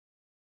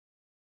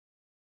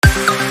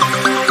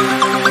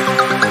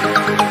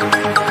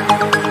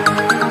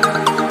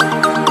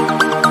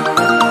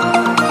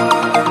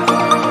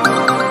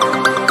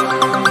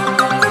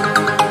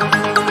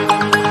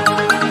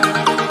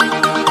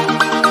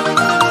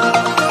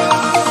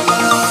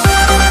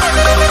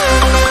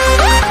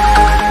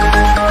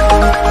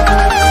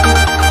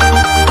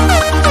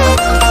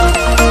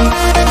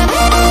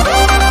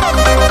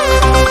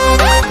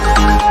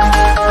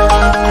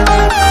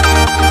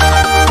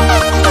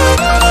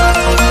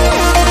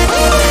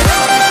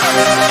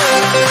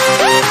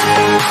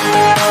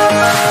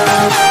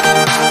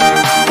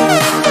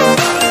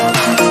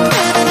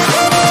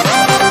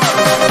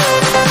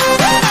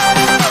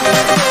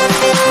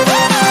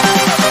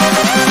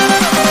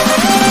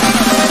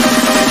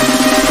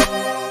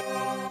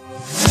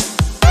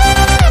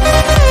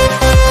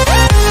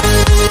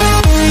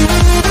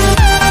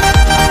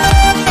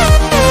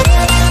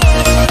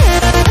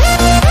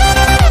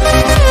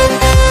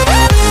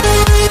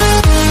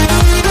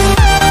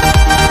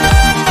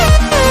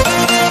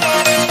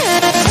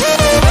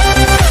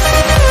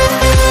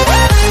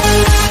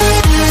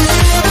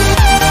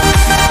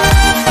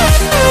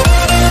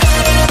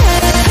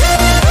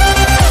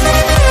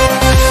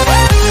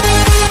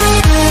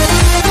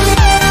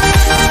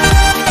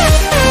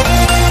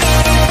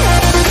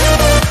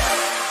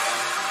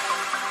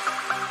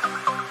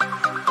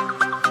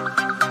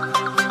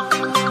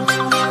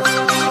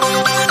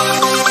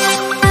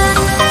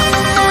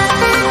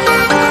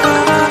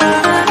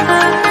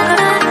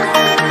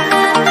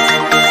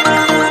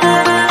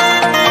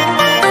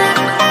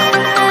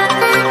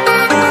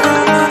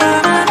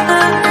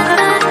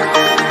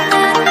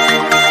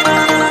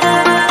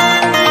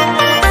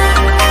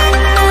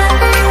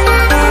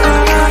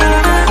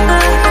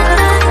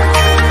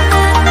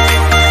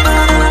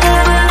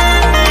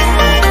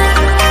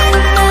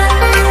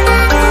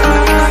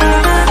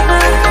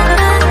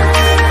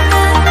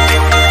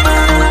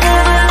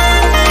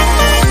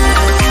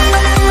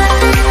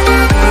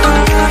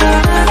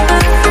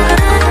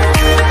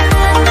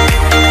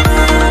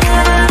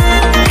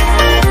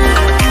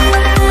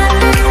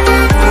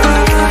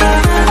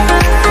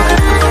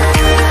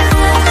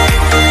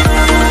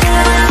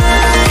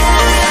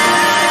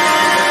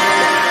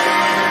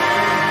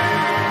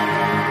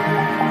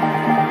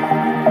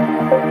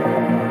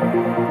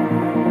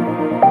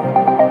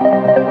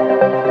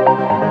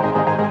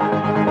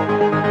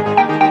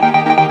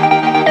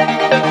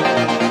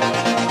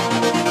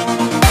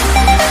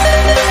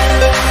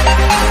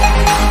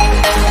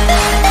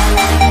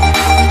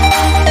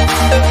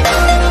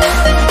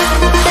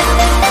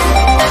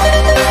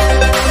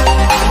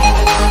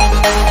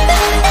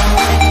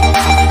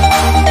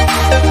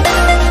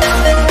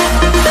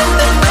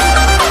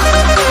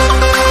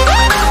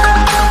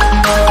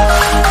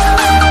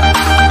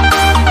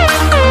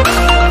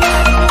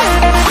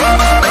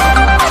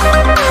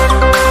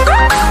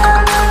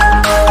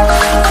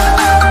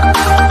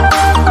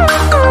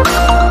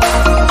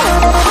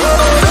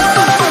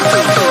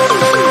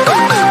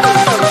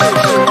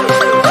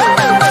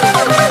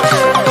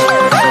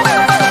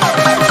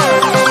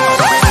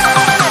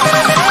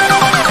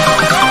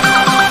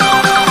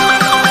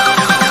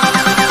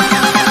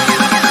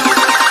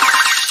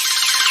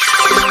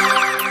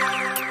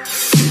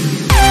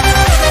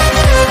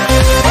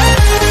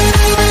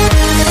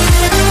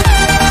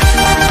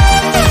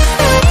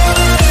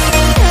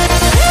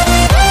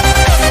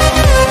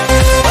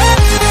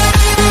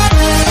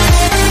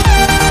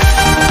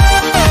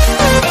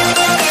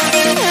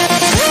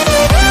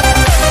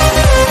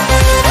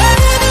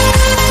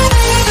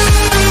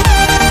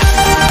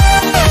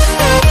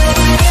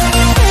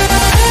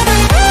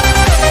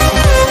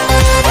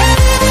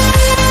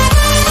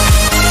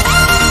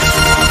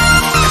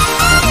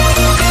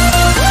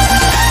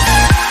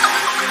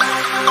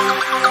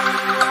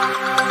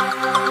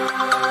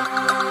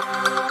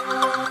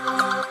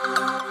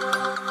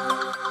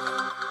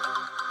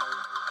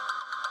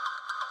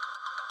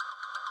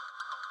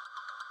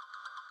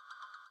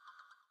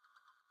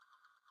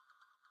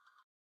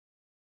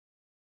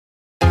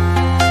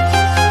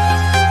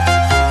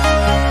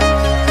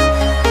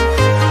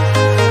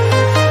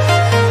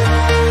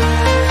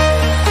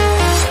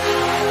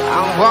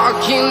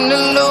walking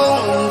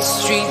alone, the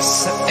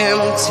streets are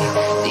empty.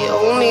 The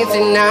only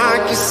thing I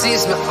can see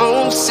is my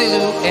own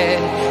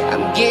silhouette.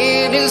 I'm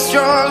getting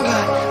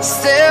stronger,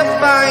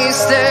 step by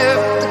step.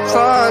 The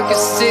clock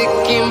is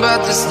ticking,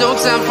 but there's no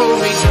time for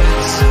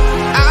regrets.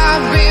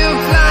 I've been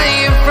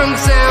flying from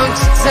town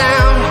to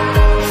town,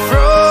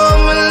 from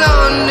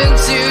London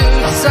to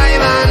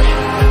Taiwan.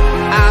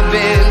 I've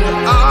been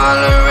all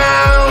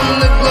around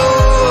the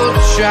globe,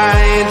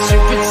 trying to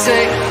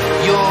protect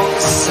your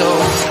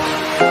soul.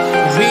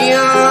 We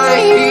are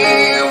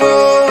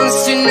heroes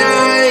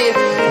tonight.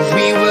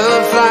 We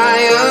will fly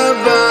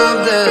above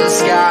the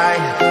sky.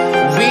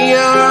 We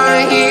are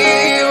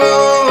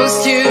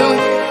heroes tonight.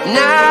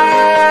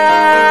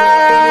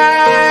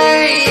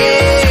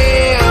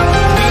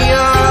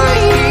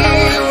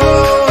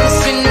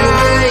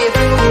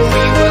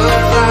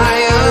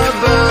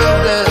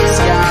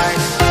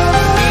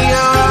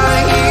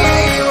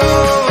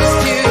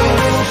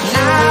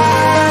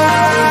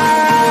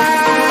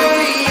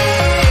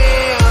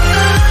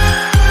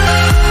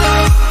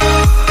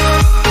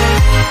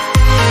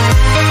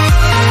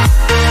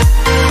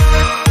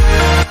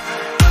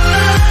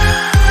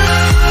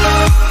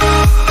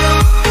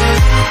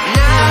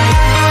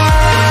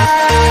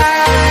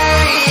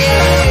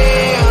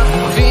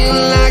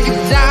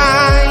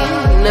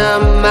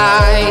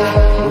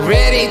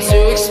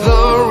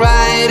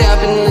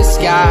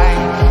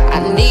 I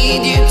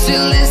need you to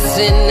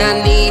listen,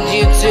 I need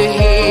you to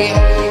hear,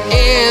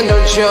 and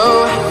don't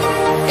show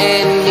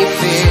any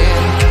fear.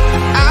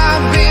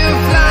 I've been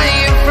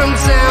flying from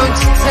town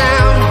to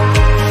town,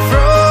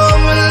 from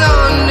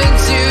London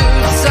to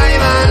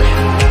Taiwan.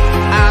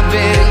 I've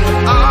been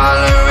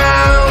all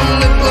around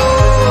the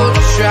globe,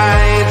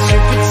 trying to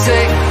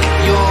protect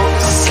your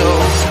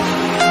soul.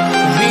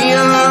 We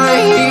are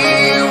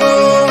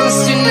heroes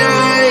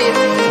tonight.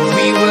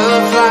 We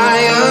will fly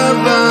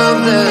above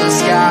the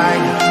sky.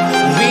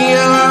 We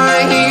are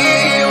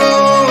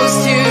heroes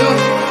tonight,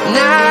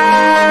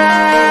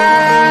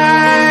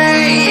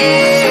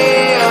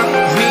 yeah.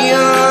 We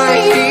are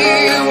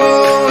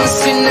heroes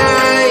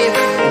tonight.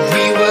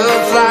 We will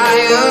fly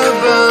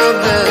above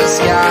the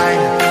sky.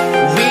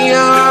 We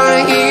are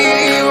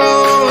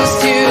heroes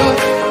tonight,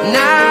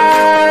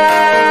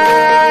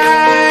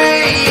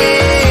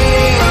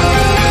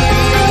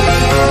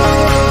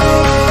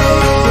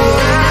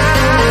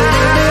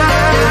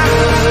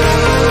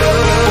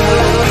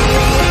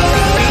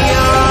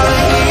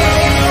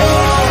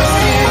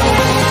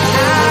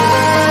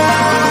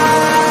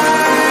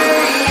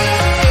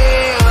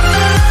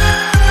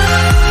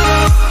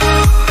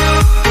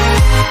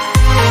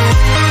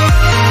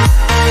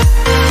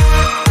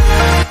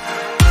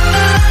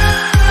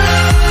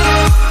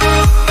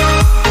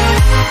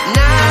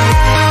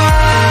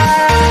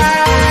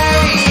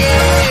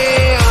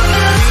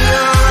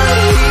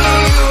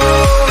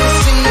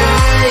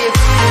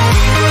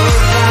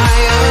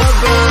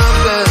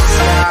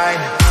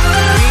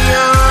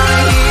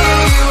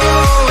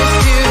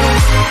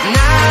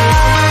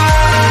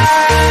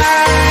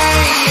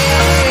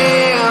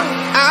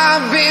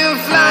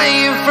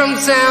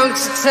 town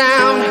to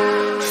town,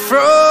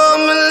 from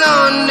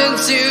London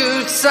to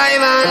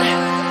Taiwan.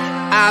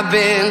 I've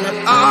been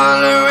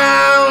all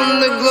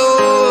around the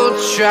globe,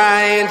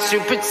 trying to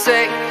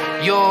protect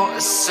your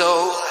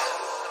soul.